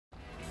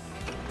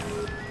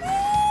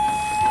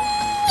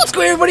What's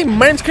going on, everybody?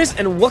 My name's Chris,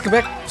 and welcome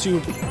back to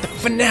the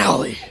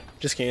finale.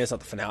 Just kidding, it's not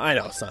the finale. I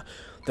know it's not.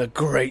 The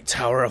Great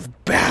Tower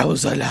of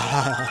Bowser.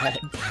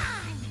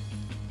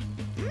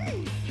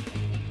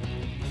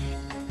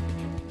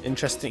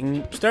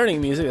 Interesting starting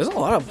music. There's a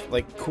lot of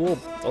like cool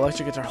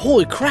electric guitar.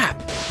 Holy crap!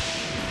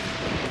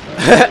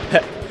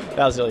 That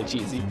was really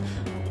cheesy.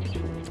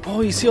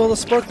 Oh, you see all the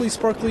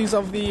sparklies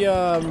of the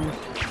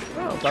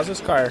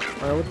Bowser's car.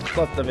 What's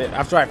left of it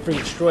after I freaking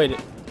destroyed it.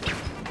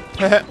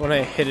 When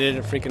I hit it,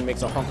 it freaking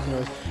makes a honking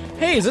noise.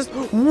 Hey, is this?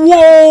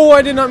 Whoa!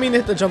 I did not mean to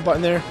hit the jump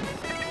button there.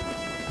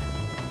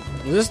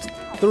 Is this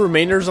the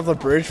remainders of the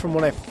bridge from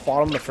when I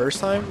fought him the first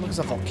time? Look, there's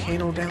a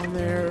volcano down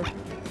there.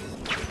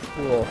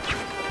 Cool.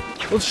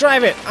 Let's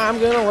drive it. I'm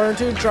gonna learn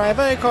to drive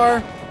a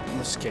car. I'm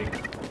just kidding.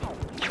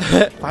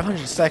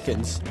 500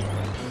 seconds.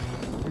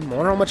 I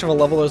wonder how much of a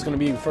level there's gonna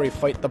be before we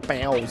fight the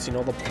bows. You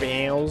know, the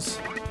bows.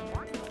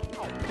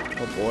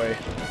 Oh boy.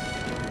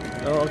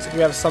 Oh, looks like we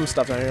have some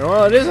stuff down here.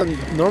 Well, it is a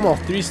normal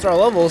 3-star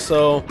level,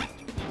 so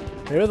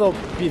maybe there'll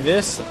be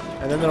this,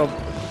 and then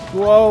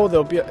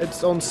there'll be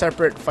its own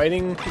separate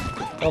fighting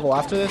level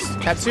after this.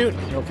 Catsuit?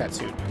 No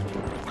catsuit.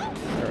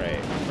 Alright.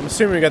 I'm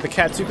assuming we got the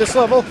catsuit this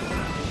level.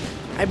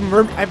 I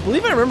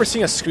believe I remember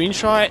seeing a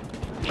screenshot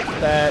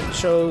that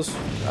shows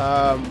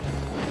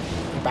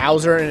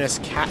Bowser in his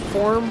cat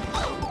form,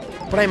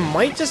 but I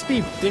might just be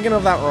thinking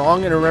of that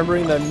wrong and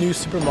remembering the new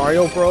Super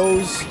Mario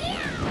Bros.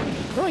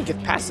 How do I get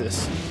past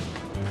this?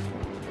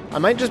 I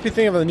might just be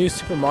thinking of the new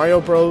Super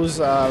Mario Bros.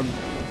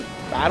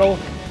 Battle.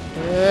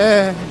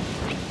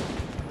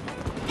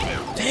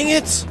 Dang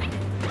it!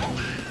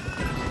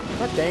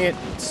 God dang it!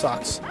 It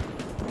sucks.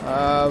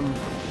 I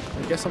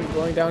guess I'm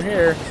going down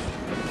here.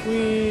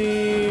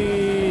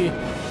 Whee!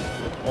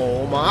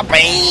 Oh my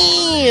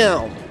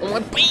bam! Oh my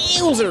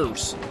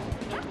Bowsers!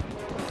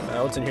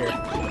 What's in here?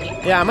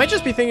 Yeah, I might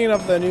just be thinking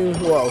of the new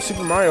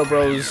Super Mario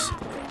Bros.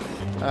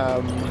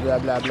 Blah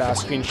blah blah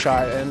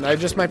screenshot, and I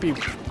just might be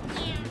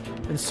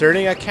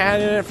inserting a cat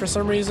in it for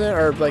some reason,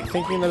 or like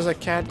thinking there's a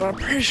cat, but I'm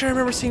pretty sure I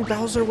remember seeing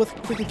Bowser with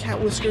freaking cat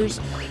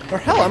whiskers. Or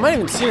hell, I might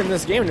even see it in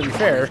this game, to be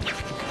fair.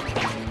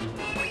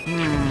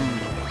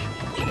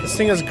 This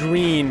thing is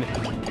green.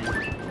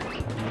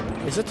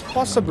 Is it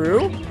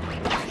possible?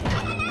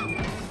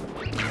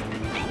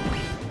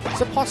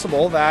 Is it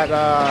possible that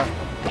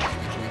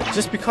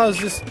just because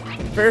this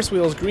Ferris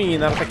wheel is green,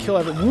 that if I kill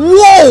everyone—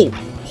 Whoa!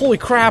 Holy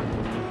crap!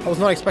 I was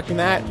not expecting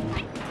that.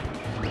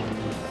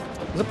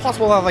 Is it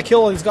possible that if I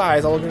kill all these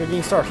guys, I'll get a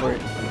green star for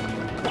it?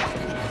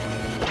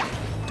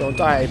 Don't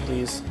die,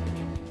 please.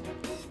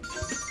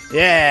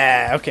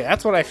 Yeah, okay,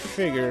 that's what I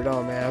figured.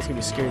 Oh man, that's gonna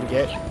be scary to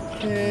get.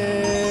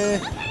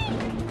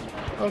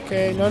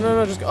 Okay,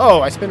 no, just—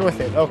 oh, I spin with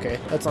it. Okay,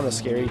 that's not as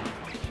scary.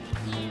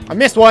 I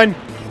missed one!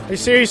 Are you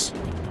serious?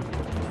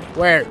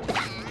 Where? Do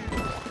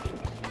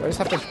I just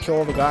have to kill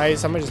all the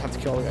guys? I might just have to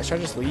kill all the guys. Should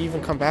I just leave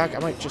and come back? I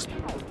might just—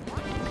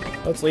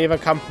 let's leave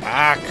and come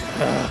back.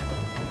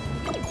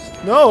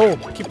 No!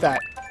 Keep that.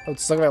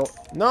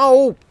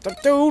 No!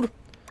 Dude!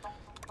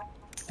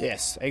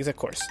 Yes, exit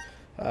course.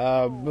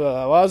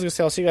 Well, I was gonna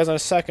say I'll see you guys in a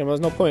second, but there's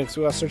no point because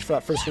we gotta search for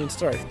that first green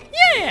star.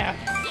 Yeah!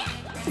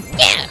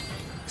 Yeah!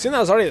 Seeing that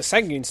was already the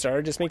second green star,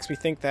 it just makes me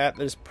think that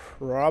there's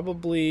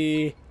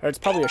probably— or it's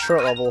probably a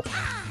short level.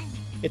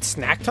 It's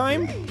snack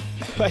time?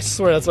 I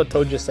swear that's what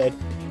Toad just said.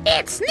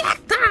 It's snack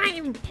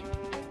time!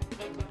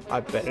 I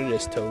bet it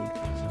is, Toad.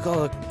 Look at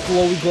all the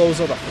glowy glows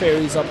of the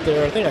fairies up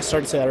there. I think I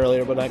started to say that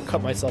earlier, but I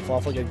cut myself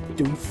off like a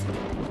doof.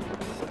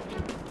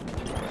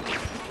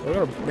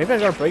 Maybe I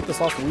gotta break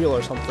this off the wheel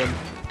or something.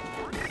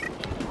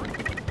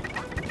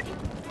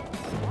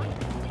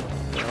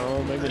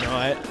 No, maybe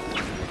not.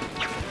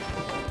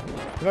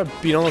 If I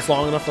beat on this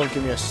long enough, they'll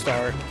give me a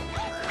star.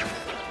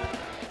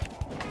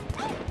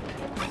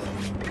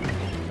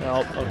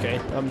 Well, okay,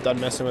 I'm done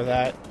messing with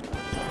that.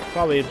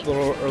 Probably a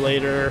little or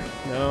later.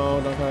 No,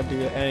 not gonna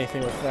do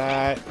anything with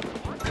that.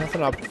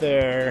 Nothing up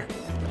there.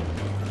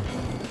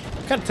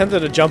 I'm kind of tempted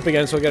to jump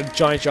again so I get a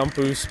giant jump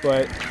boost,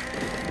 but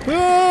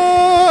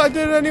I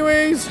did it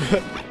anyways.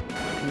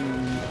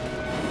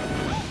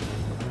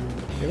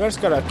 Maybe I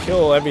just gotta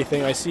kill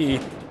everything I see.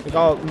 Like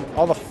all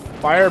the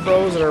fire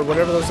bros or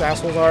whatever those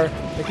assholes are.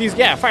 Like these,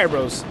 yeah, fire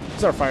bros.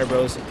 These are fire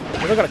bros.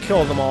 I gotta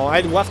kill them all.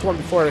 I left one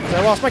before because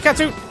I lost my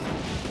catsuit.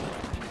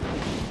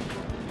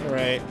 All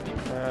right.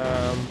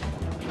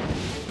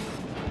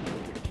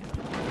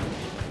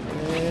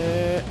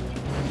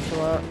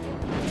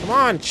 Come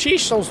on,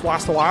 sheesh, those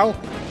last a while.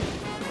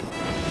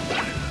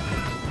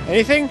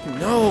 Anything?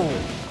 No.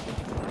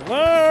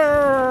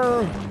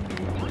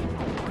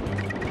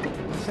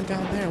 Nothing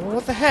down there. Well,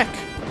 what the heck?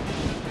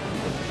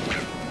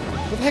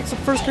 What the heck's the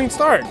first green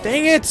star?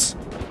 Dang it!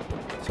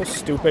 So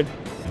stupid.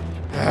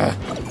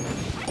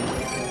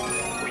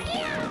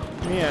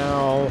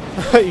 Meow.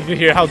 You can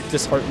hear how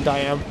disheartened I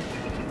am.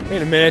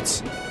 Wait a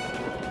minute.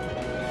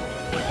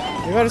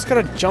 Maybe I just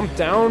gotta jump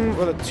down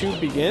where the tube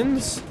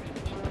begins?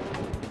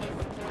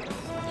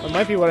 That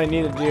might be what I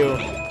need to do.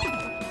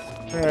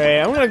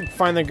 Alright, I'm gonna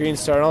find the green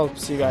star and I'll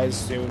see you guys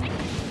soon.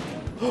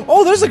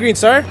 Oh, there's the green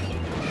star!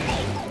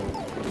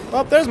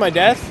 Oh, there's my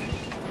death.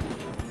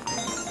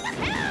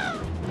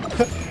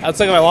 Looks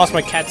like I lost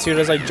my cat suit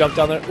as I jumped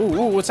down there.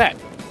 Ooh, what's that?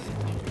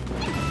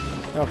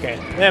 Okay,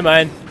 never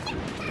mind.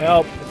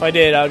 Well, if I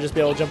did, I would just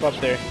be able to jump up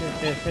there.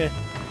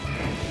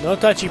 No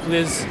touchy,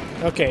 please.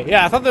 Okay,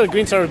 yeah, I thought the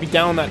green star would be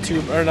down that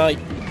tube, or like,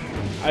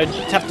 I'd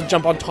have to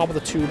jump on top of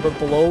the tube or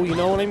below, you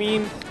know what I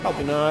mean?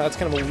 Probably not. That's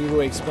kind of a weird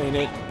way to explain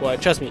it,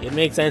 but trust me, it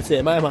makes sense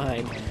in my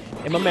mind,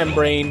 in my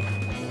membrane.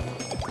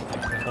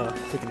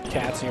 Freaking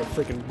cats here,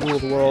 freaking rule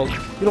the world.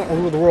 You don't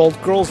rule the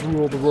world, girls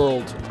rule the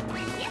world.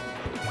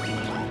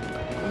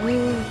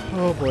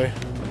 Oh boy.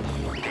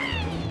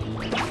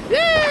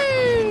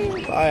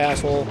 Yay! Bye,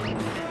 asshole.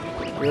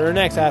 You're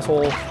next,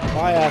 asshole.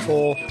 Bye,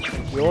 asshole.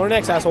 You're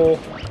next, asshole.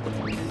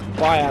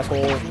 Bye,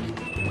 asshole.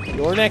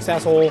 You're next,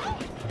 asshole.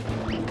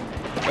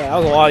 Yeah, that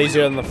was a lot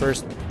easier than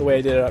the way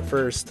I did it at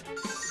first.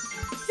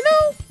 You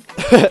know?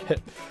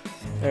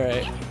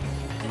 Alright.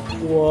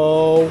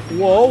 Whoa.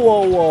 Whoa,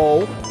 whoa,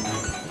 whoa.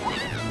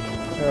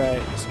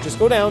 Alright, so just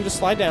go down, just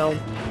slide down.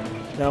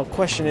 Now,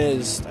 question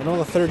is, I know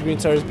the third green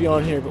star is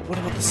beyond here, but what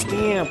about the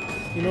stamp?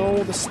 You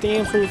know, the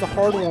stamp was the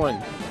hard one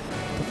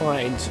to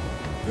find.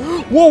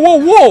 Whoa, whoa,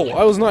 whoa!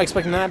 I was not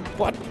expecting that.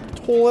 What?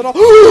 Hold it off.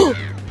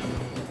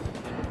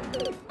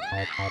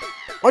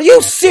 Are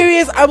you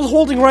serious? I was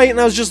holding right and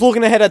I was just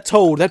looking ahead at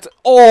Toad. That's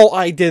all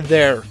I did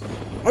there.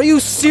 Are you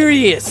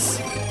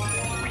serious?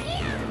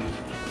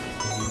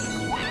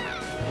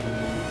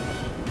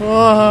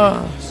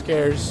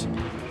 Scares.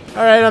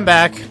 Alright, I'm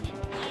back.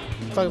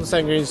 Talking to the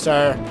second green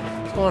star.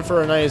 Going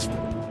for a nice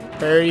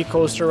fairy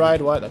coaster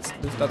ride. What? That's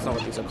not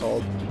what these are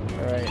called.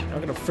 Alright, I'm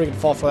gonna freaking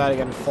fall for that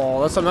again and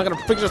fall. I'm not gonna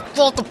freaking just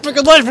fall off the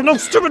freaking ledge for no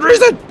stupid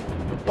reason!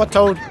 What,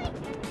 Toad?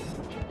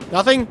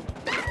 Nothing?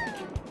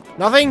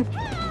 Nothing?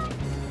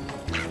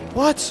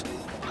 What?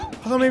 I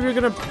thought maybe you're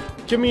gonna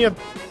give me a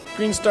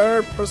green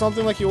star or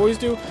something like you always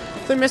do.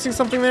 Is I missing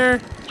something there?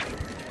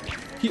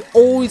 He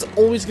always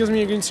gives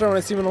me a green star when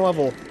I see him in a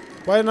level.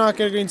 Why did I not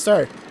get a green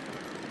star?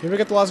 Maybe I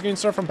get the last green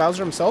star from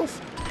Bowser himself?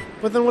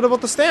 But then what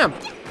about the stamp?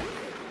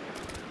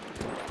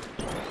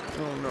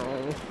 Oh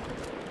no.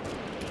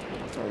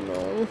 Oh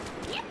no.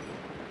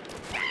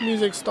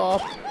 Music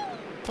stop.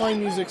 Why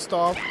music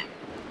stop?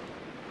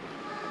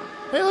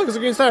 Hey look, it's a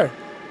green star.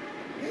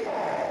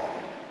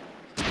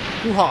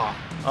 Hoo-ha.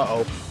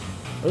 Uh-oh. Are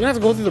we gonna have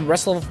to go through the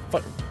rest of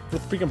the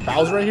with freaking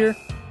Bowser right here?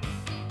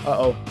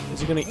 Uh-oh. Is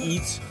he gonna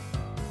eat?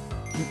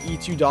 You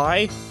eat, you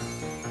die?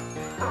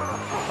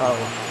 Uh-oh.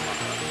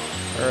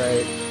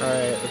 Alright,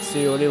 let's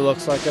see what he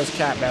looks like as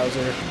Cat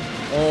Bowser.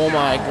 Oh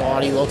my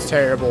god, he looks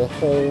terrible.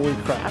 Holy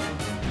crap.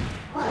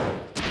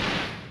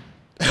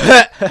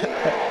 I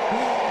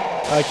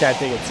can't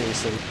take it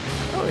seriously.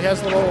 Oh, he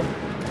has a little... I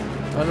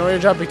don't know where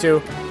you're jumping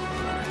to.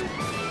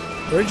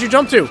 Where did you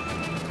jump to?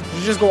 Did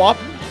you just go up?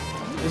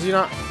 Is he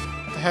not...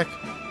 What the heck?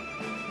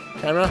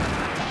 Camera?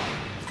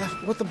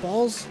 What the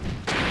balls?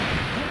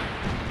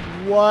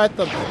 What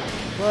the...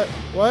 What?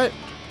 What?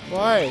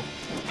 Why?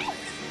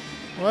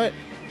 What?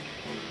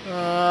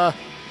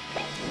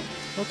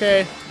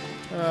 Okay.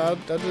 I'll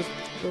just...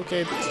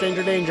 Okay,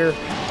 stranger danger.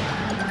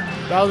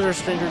 Bowser,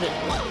 stranger danger.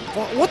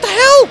 What the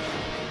hell?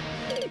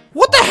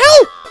 What the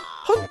hell?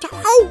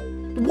 How?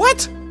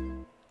 What?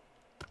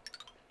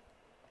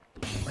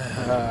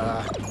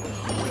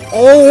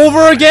 All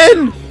over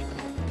again?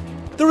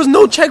 There was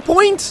no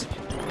checkpoint?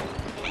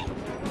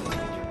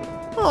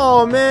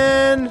 Oh,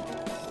 man.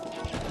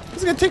 This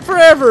is gonna take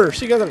forever.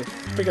 She got a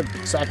freaking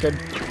second.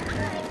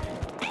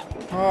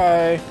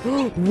 Hi.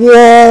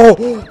 Whoa!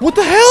 What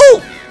the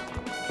hell?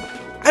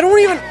 I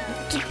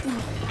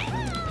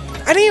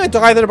didn't even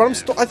die there, but I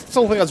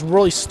still think that's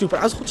really stupid.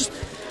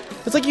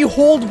 It's like you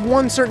hold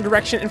one certain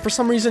direction, and for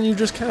some reason you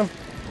just kind of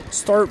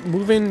start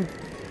moving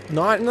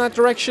not in that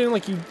direction.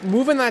 Like you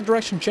move in that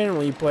direction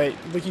generally, but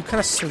like you kind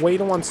of sway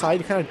to one side,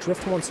 you kind of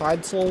drift to one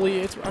side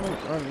slowly. I don't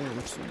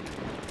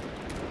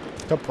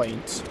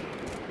complaints.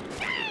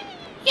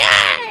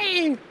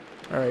 Yay!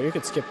 Alright, you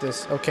could skip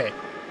this. Okay.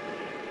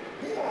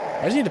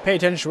 I just need to pay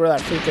attention to where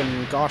that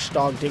freaking gosh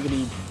dog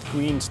diggity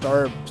green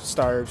star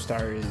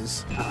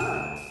is.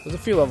 There's a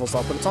few levels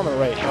up, but it's on the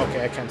right.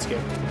 Okay, I can't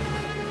skip.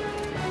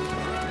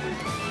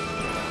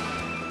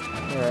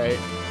 Alright,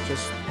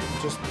 just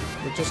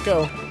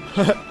go.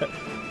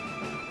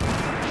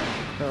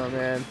 Oh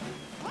man.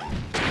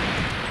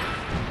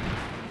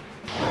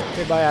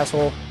 Okay, bye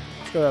asshole.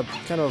 Just gonna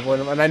kind of avoid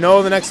him. And I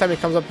know the next time he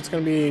comes up it's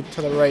gonna be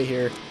to the right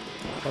here.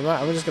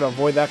 I'm just gonna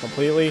avoid that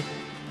completely.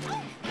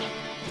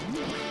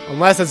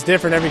 Unless it's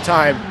different every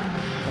time.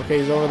 Okay,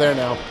 he's over there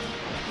now.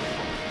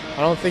 I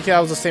don't think that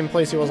was the same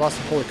place he was last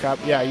time. Holy crap.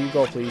 Yeah, you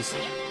go, please.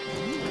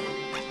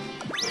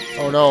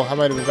 Oh no, that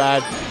might have been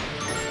bad.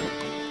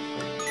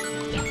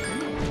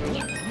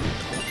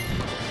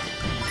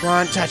 Come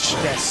on, touch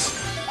this.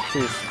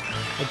 Oof.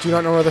 I do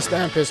not know where the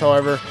stamp is,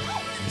 however.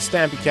 The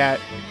Stampy Cat.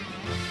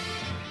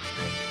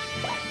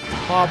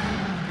 Pop.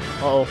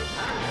 Uh-oh.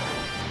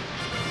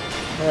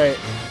 Alright.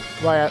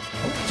 Goodbye.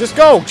 Just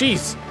go!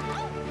 Jeez!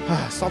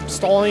 Stop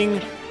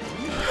stalling.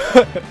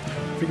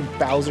 Freaking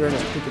Bowser and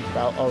his freaking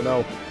oh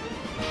no.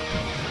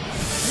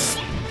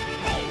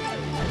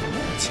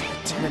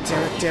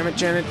 Damn it,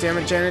 Janet, damn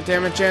it, Janet,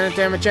 damn it, Janet,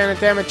 damn it, Janet,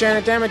 damn it,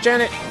 Janet, damn it,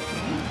 Janet.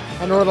 I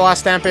don't know where the last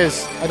stamp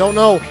is. I don't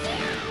know.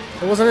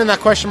 It wasn't in that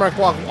question mark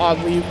block,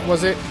 oddly,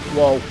 was it?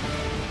 Whoa. What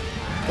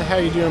the hell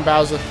are you doing,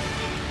 Bowser?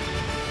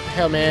 What the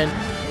hell, man?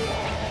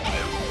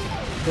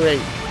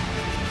 Great.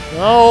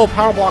 No,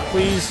 power block,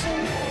 please.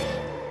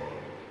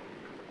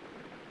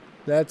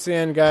 That's the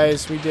end,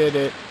 guys. We did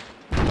it.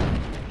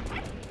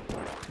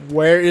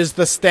 Where is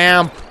the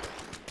stamp?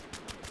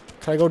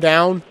 Can I go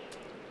down?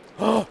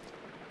 Oh!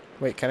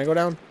 Wait, can I go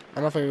down? I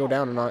don't know if I can go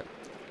down or not.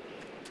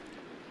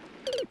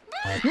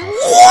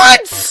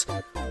 What?!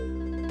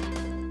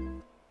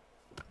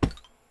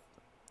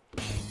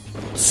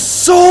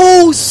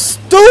 So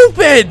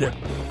stupid!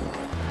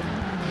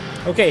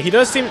 Okay, he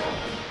does seem...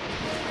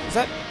 Is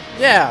that...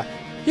 Yeah.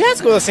 He has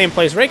to go to the same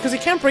place, right? Because he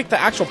can't break the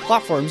actual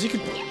platforms. He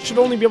should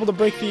only be able to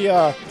break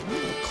the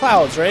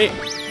clouds, right?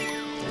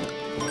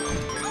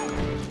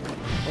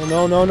 Oh,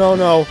 no, no, no,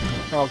 no.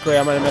 Oh, great,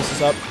 I might have messed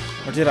this up.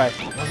 Or did I?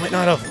 I might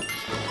not have.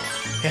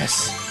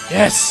 Yes.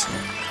 Yes.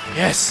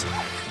 Yes.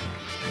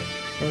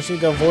 I just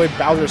need to avoid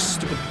Bowser's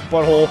stupid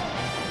butthole.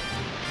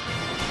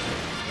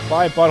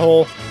 Bye,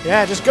 butthole.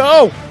 Yeah, just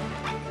go!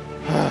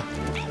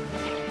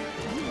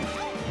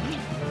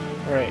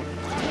 Alright.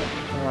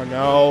 Oh,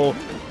 no.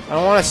 I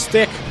don't want to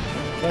stick.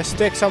 If I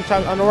stick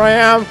sometimes, I know where I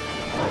am.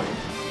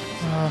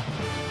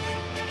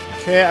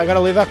 Okay, I gotta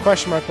leave that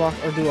question mark block,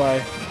 or do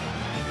I?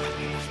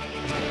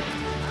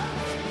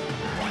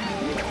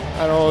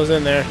 I don't know what was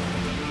in there.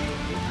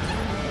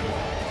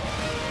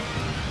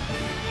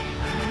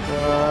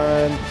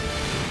 Run.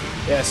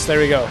 Yes, there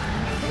we go.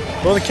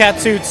 Both the cat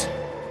suits.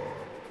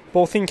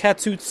 Both in cat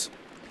suits.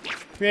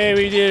 Yay,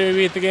 we did it.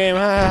 We beat the game.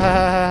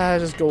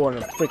 Just go on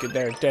and freaking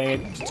there. Dang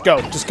it. Just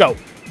go. Just go.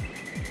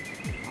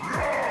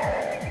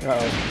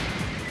 Uh-oh.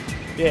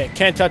 Yeah,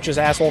 can't touch his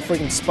asshole.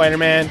 Freaking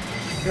Spider-Man.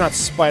 You're not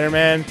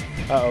Spider-Man.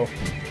 Uh-oh.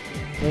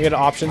 Let me get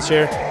options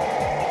here.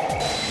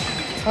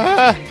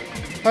 I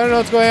don't know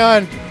what's going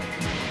on.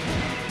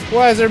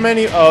 Why is there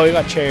many? Oh, you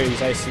got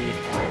cherries. I see.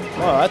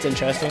 Oh, that's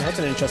interesting. That's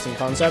an interesting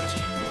concept.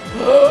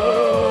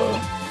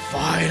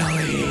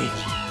 Finally.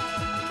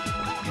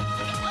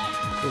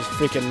 This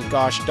freaking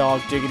gosh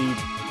dog diggity.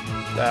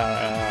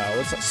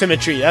 What's that?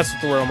 Symmetry. That's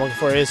what the word I'm looking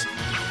for is.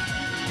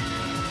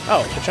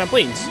 Oh, the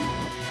trampolines.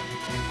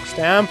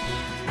 Stamp.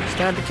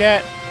 Stamp the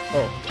cat.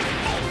 Oh.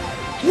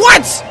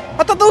 What?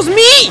 I thought that was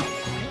me!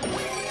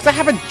 That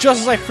happened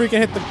just as I freaking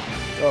hit the...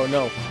 Oh,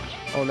 no.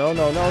 Oh, no,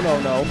 no, no, no,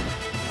 no.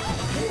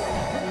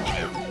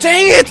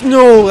 Dang it!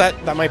 No!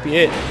 That might be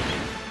it.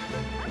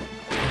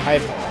 I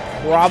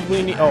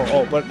probably need...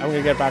 Oh, but I'm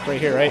gonna get back right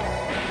here, right?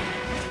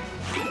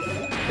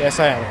 Yes,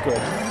 I am.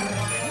 Good.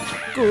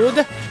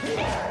 Good.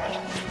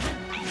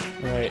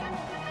 Right.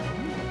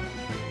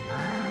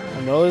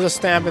 I know there's a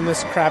stamp in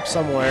this crap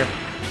somewhere.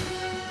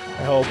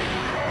 I hope.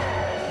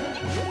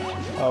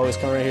 Oh, he's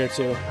coming right here,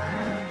 too.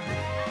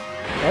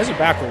 Why is he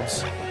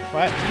backwards?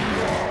 What?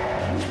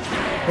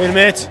 Wait a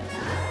minute.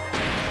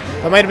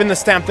 That might have been the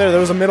stamp there. There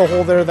was a middle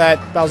hole there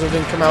that Bowser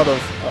didn't come out of.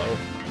 Uh-oh.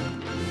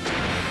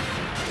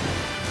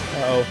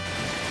 Uh-oh.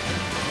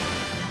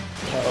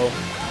 Uh-oh.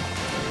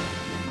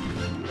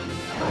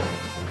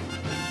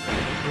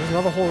 There's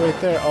another hole right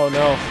there. Oh,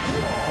 no.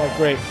 Oh,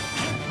 great.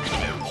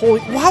 Holy...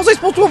 How was I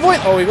supposed to avoid...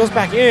 Oh, he goes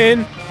back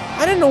in.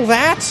 I didn't know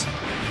that.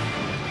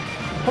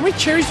 How many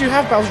cherries do you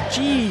have, Bowser?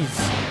 Jeez.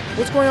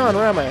 What's going on?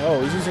 Where am I?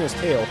 Oh, he's using his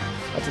tail.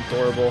 That's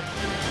adorable. Look,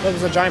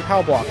 there's a giant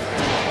power block.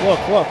 Look,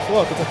 look,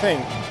 look. It's a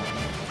thing.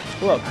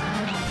 Look.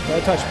 Can I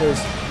touch,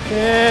 please?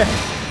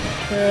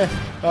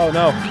 Oh,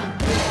 no.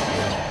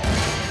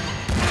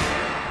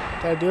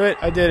 Did I do it?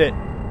 I did it.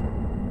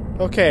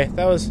 Okay,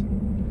 that was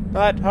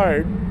not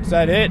hard. Is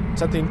that it? Is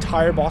that the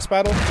entire boss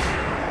battle?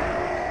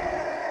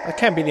 That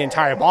can't be the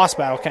entire boss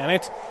battle, can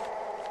it?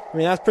 I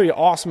mean, that's pretty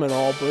awesome and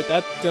all, but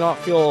that did not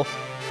feel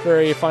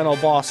very final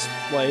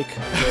boss-like.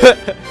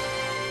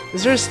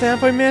 Is there a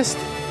stamp I missed?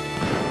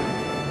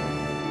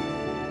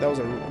 That was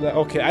a...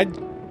 Okay, I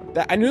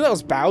knew that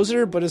was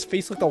Bowser, but his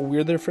face looked all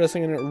weird there for a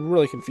second, and it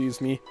really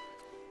confused me.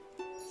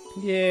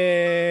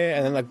 Yeah,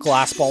 and then the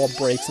glass ball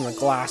breaks, and the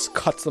glass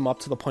cuts them up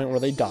to the point where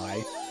they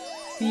die.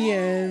 The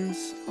end.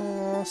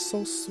 Aw,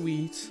 so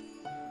sweet.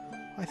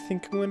 I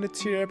think I'm gonna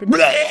tear up.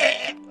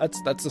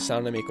 That's the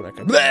sound I make when I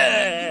cry.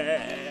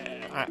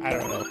 I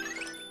don't know.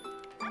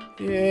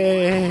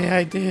 Yay,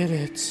 I did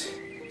it.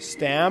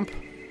 Stamp.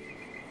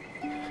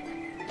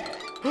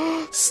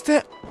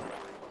 Stamp.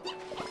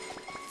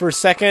 For a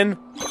second,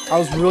 I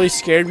was really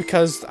scared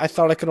because I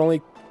thought I could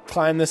only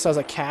climb this as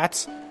a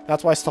cat.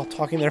 That's why I stopped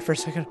talking there for a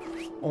second.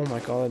 Oh my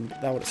god,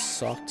 that would have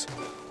sucked.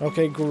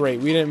 Okay,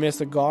 great. We didn't miss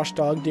the gosh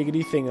dog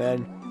diggity thing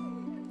then.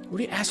 What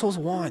do you assholes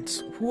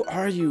want? Who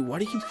are you? Why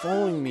do you keep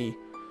following me?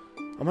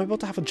 Am I about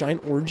to have a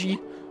giant orgy?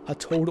 A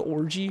toad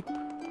orgy?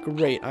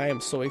 Great, I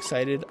am so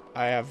excited.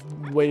 I have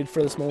waited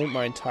for this moment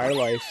my entire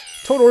life.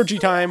 Toad orgy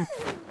time!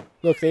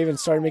 Look, they even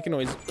started making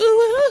noise.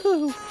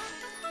 Ooh,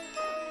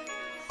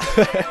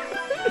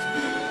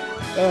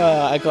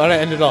 I gotta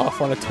end it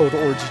off on a toad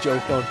orgy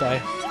joke, don't I?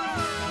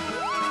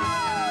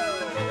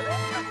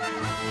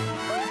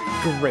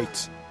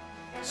 Great.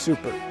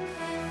 Super.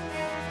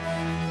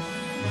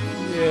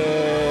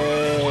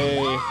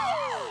 Yay.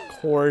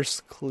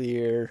 Course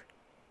clear.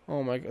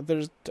 Oh my god,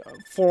 there's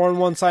 4 on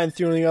one side and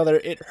 3 on the other.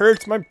 It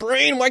hurts my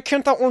brain. Why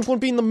can't that orange one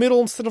be in the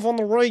middle instead of on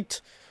the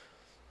right?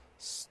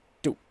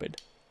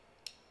 Stupid.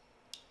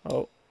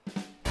 Oh.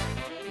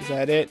 Is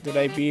that it? Did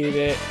I beat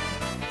it?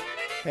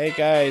 Hey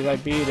guys, I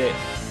beat it.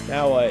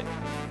 Now what?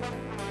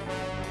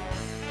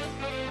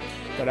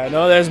 But I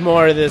know there's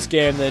more to this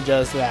game than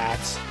just that.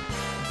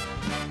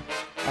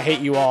 I hate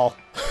you all.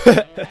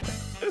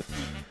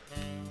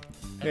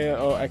 Yeah,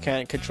 oh, I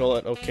can't control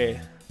it. Okay.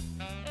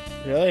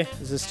 Really?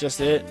 Is this just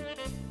it?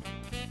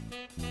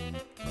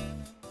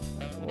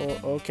 Oh,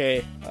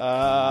 okay.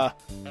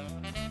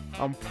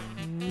 I'm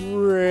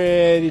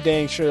pretty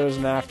dang sure there's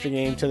an after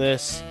game to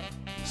this.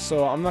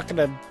 So I'm not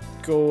gonna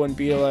go and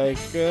be like,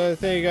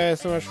 thank you guys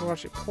so much for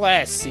watching.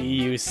 Classy,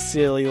 you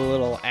silly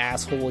little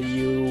asshole,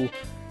 you.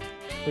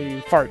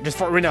 You fart. Just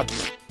fart right now.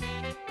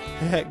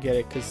 Get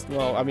it? Because,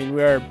 well, I mean,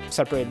 we are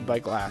separated by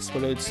glass,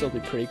 but it'd still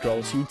be pretty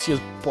gross. You'd see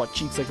his butt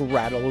cheeks like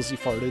rattle as he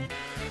farted.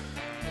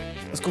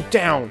 Let's go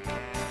down.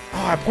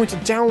 Oh, I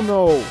pointed down,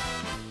 though.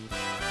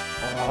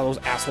 Oh, those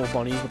asshole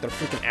bunnies with their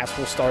freaking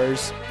asshole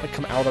stars. Like,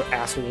 come out of their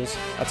assholes.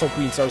 That's how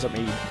green stars are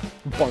made.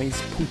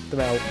 Bunnies poop them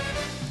out.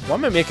 Why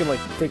am I making, like,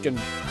 freaking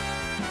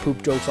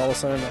poop jokes all of a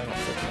sudden? I don't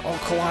freaking... Oh,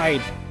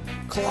 collide.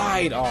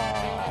 Collide.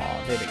 Oh.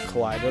 They didn't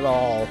collide at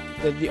all.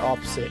 They're the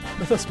opposite.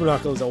 Those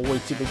binoculars are way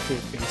too big for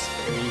your face,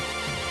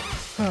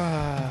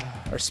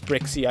 Or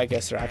Sprixie, I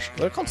guess they're actually.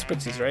 They're called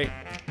Sprixies, right?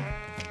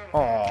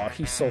 Oh,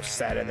 he's so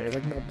sad in there. He's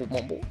like mumble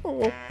mumble.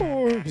 Oh,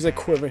 oh. He's like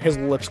quivering, his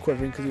lips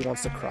quivering because he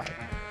wants to cry.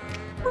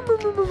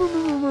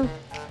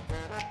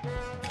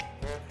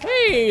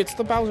 Hey, it's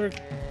the Bowser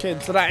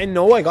kids. That I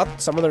know I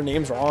got some of their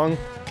names wrong,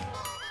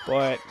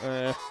 but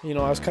you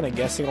know, I was kind of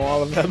guessing a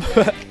lot of them.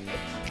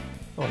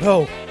 Oh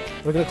no,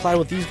 we're gonna collide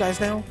with these guys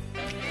now.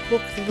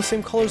 Look, they're the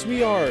same colors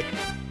we are,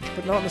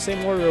 but not in the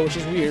same order, which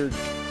is weird.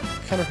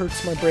 Kind of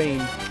hurts my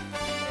brain.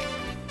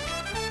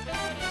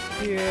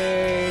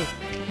 Yay!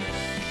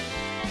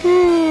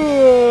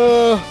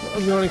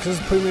 I'm yawning because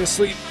it's putting me to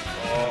sleep.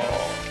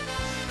 Oh,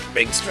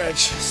 big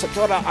stretch.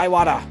 Satora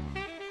Iwata.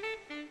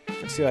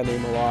 I see that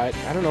name a lot.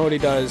 I don't know what he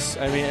does.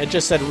 I mean, it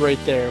just said right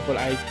there, but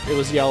it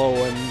was yellow,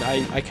 and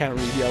I can't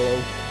read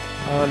yellow.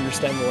 I don't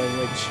understand the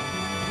language.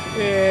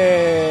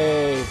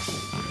 Yay!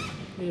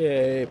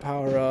 Yay,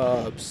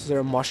 power-ups. Is there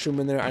a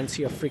mushroom in there? I didn't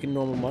see a freaking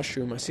normal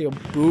mushroom. I see a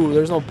boo.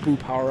 There's no boo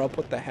power-up.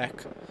 What the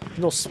heck? There's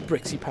no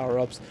Sprixie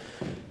power-ups.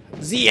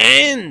 The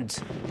end!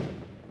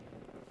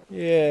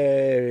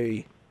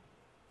 Yay.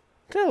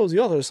 That was the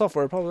other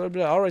software.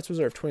 Probably all rights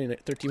reserved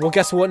 2013. Well,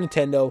 guess what,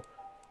 Nintendo?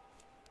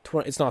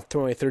 It's not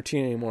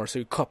 2013 anymore, so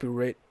your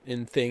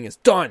copyright-in thing is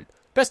done.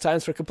 Best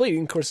times for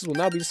completing courses will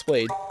now be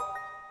displayed.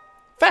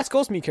 Fast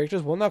Ghost Me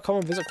characters will now come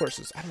and visit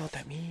courses. I don't know what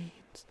that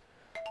means.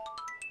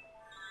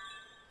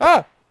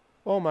 Ah!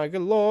 Oh my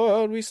good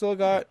lord, we still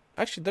got...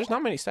 Actually, there's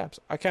not many steps.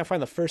 I can't find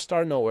the first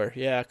star nowhere.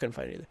 Yeah, I couldn't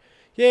find it either.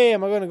 Yay,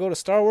 am I going to go to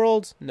Star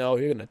World? No,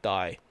 you're going to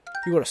die.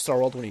 You go to Star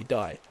World when you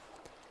die.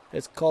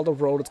 It's called a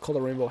road, it's called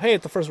a rainbow. Hey,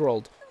 it's the first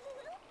world.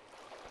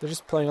 They're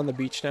just playing on the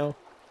beach now.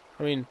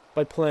 I mean,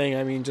 by playing,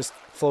 I mean just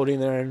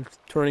floating there and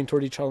turning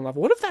toward each other.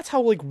 What if that's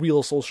how, like,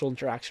 real social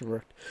interaction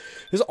worked?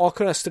 Just all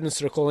kind of stood in a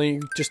circle and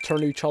you just turn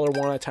to each other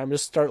one at a time.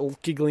 Just start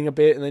giggling a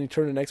bit and then you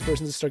turn to the next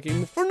person to start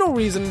giggling for no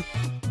reason.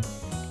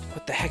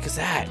 What the heck is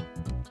that?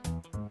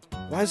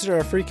 Why is there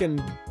a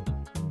freaking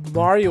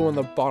Mario in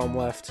the bottom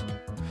left?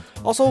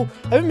 Also,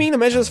 I've been meaning to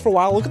measure this for a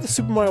while. Look at the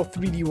Super Mario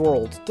 3D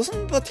World.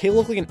 Doesn't the tail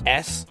look like an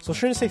S? So I was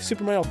trying to say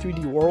Super Mario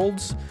 3D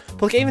Worlds.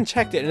 But like, I even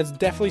checked it, and it's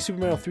definitely Super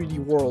Mario 3D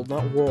World,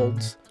 not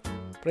Worlds.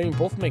 But I mean,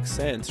 both make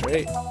sense,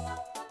 right?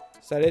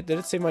 Is that it? Did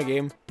it save my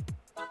game?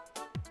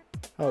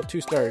 Oh,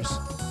 2 stars.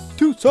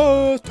 2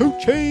 stars, 2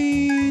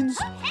 chains!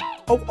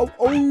 Oh, oh,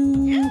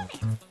 oh!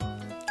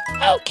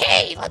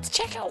 Okay, let's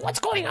check out what's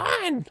going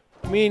on!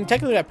 I mean,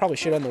 technically I probably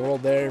should end the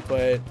world there,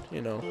 but,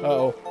 you know.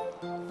 Uh-oh.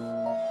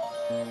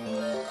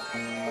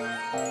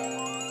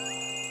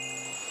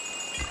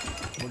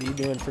 What are you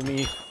doing for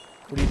me?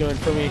 What are you doing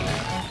for me?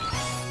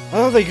 I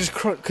thought they just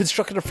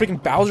constructed a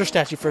freaking Bowser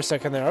statue for a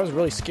second there. I was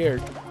really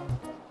scared.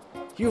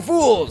 You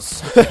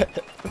fools!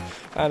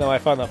 I know, I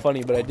found that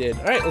funny, but I did.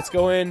 Alright, let's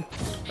go in.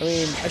 I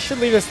mean, I should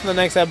leave this to the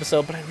next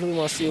episode, but I really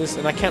want to see this,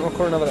 and I can't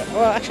record another...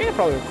 Well, actually, I'll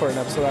probably record an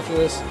episode after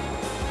this.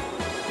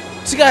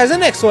 See you guys in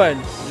the next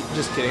one!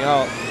 Just kidding,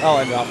 I'll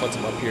end it off once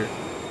I'm up here.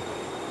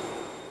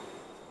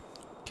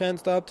 Can't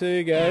stop till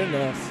you get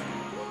enough.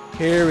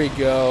 Here we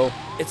go.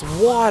 It's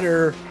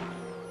water!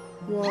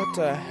 What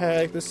the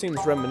heck? This seems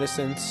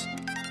reminiscent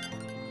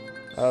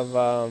of,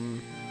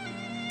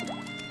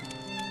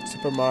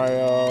 Super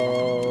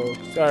Mario...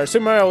 Sorry,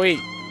 Super Mario 8.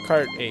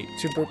 Kart 8.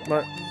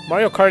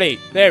 Mario Kart 8.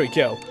 There we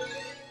go.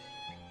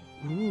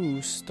 Ooh,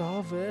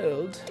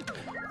 Starveld.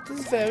 This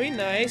is very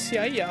nice.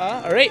 Yeah,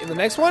 yeah. Alright, in the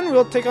next one,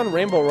 we'll take on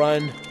Rainbow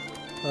Run.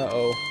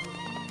 Uh-oh.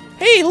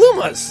 Hey,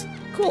 Lumas!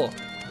 Cool.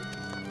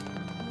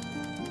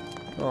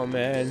 Oh,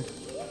 man.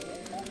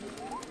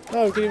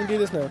 Oh, we can even do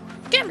this now.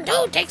 Captain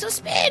Toad takes a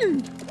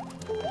spin.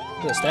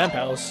 The stamp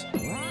house.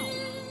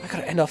 I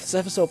gotta end off this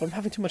episode, but I'm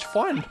having too much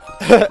fun.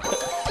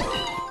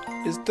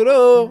 It's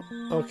true.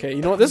 Okay,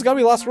 you know what? This is gonna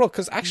be Lost World,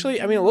 because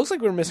actually, I mean, it looks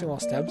like we're missing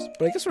Lost Steps,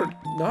 but I guess we're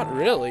not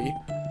really.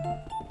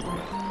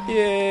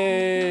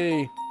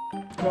 Yay!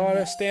 Got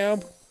a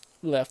stamp.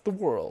 Left the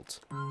world.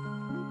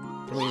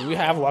 I mean, we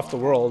have left the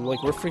world.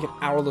 Like, we're freaking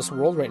out of this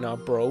world right now,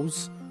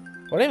 bros.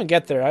 Well, I didn't even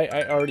get there. I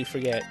already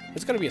forget.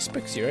 It's gonna be a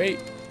Spixie, right?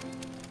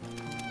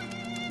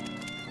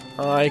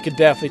 I could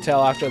definitely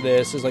tell after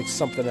this there's like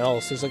something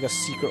else. There's like a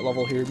secret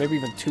level here. Maybe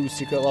even 2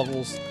 secret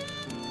levels.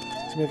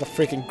 It's gonna be like a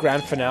freaking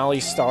grand finale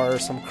star or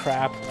some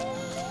crap.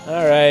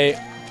 Alright.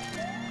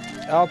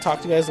 I'll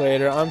talk to you guys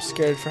later. I'm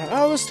scared for...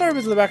 Oh, there's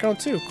Starbits in the background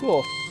too.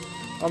 Cool.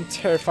 I'm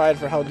terrified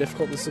for how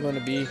difficult this is going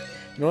to be. You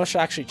know what? I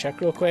should actually check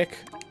real quick.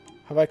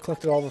 Have I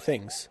collected all the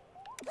things?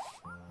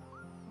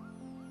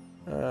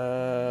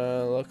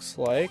 Looks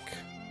like...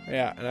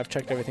 Yeah, and I've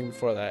checked everything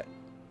before that.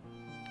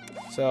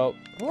 So...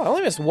 Oh, I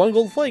only missed 1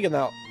 gold flag in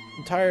that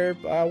entire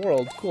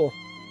world. Cool.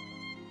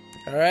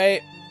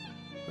 Alright.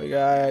 We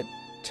got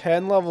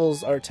 10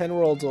 levels, or 10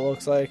 worlds it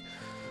looks like.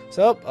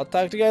 So, I'll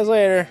talk to you guys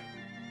later.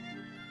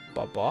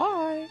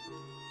 Bye-bye.